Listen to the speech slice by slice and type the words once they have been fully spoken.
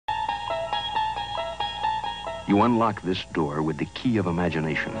You unlock this door with the key of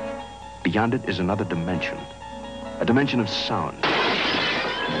imagination. Beyond it is another dimension. A dimension of sound.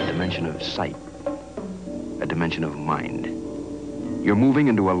 A dimension of sight. A dimension of mind. You're moving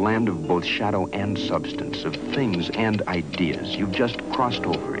into a land of both shadow and substance, of things and ideas. You've just crossed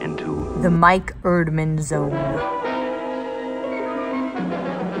over into the Mike Erdman Zone.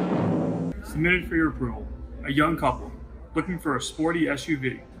 Submitted for your approval. A young couple looking for a sporty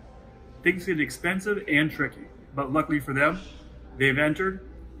SUV. Things get expensive and tricky, but luckily for them, they've entered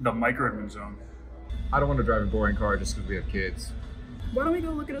the Mike Erdman Zone. I don't want to drive a boring car just because we have kids. Why don't we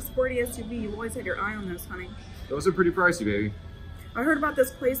go look at a sporty SUV? You always had your eye on those, honey. Those are pretty pricey, baby. I heard about this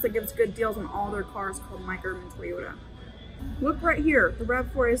place that gives good deals on all their cars called Mike Erdman Toyota. Look right here, the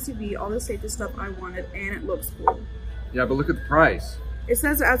RAV4 SUV, all the safety stuff I wanted, and it looks cool. Yeah, but look at the price. It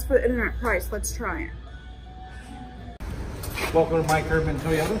says as for the internet price. Let's try it. Welcome to Mike Erdman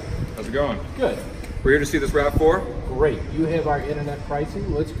Toyota. How's it going? Good. We're here to see this RAV4? Great. You have our internet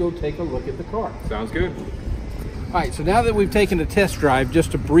pricing. Let's go take a look at the car. Sounds good. All right, so now that we've taken a test drive,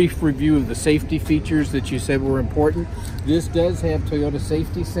 just a brief review of the safety features that you said were important. This does have Toyota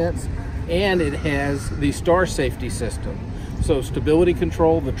Safety Sense, and it has the Star Safety System. So stability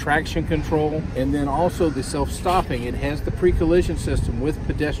control, the traction control, and then also the self-stopping. It has the pre-collision system with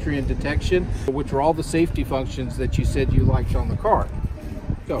pedestrian detection, which are all the safety functions that you said you liked on the car.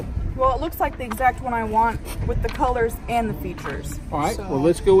 So, well, it looks like the exact one I want with the colors and the features. all right, well,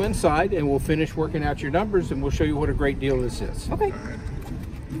 let's go inside and we'll finish working out your numbers and we'll show you what a great deal this is. Okay.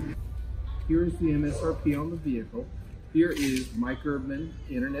 Here is the MSRP on the vehicle. Here is Mike Erdman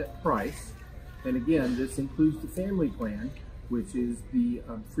internet price. And again, this includes the family plan, which is the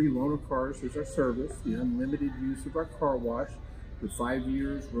free loan of cars as our service, the unlimited use of our car wash with 5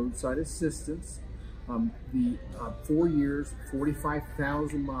 years roadside assistance, the 4 years,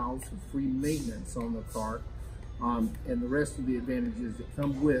 45,000 miles of free maintenance on the car, and the rest of the advantages that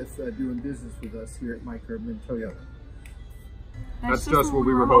come with doing business with us here at Mike Erdman Toyota. That's just what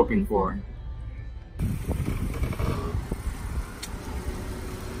we were hoping for.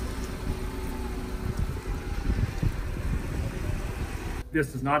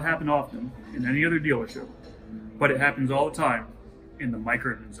 This does not happen often in any other dealership, but it happens all the time in the Mike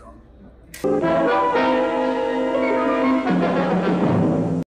Erdman Zone.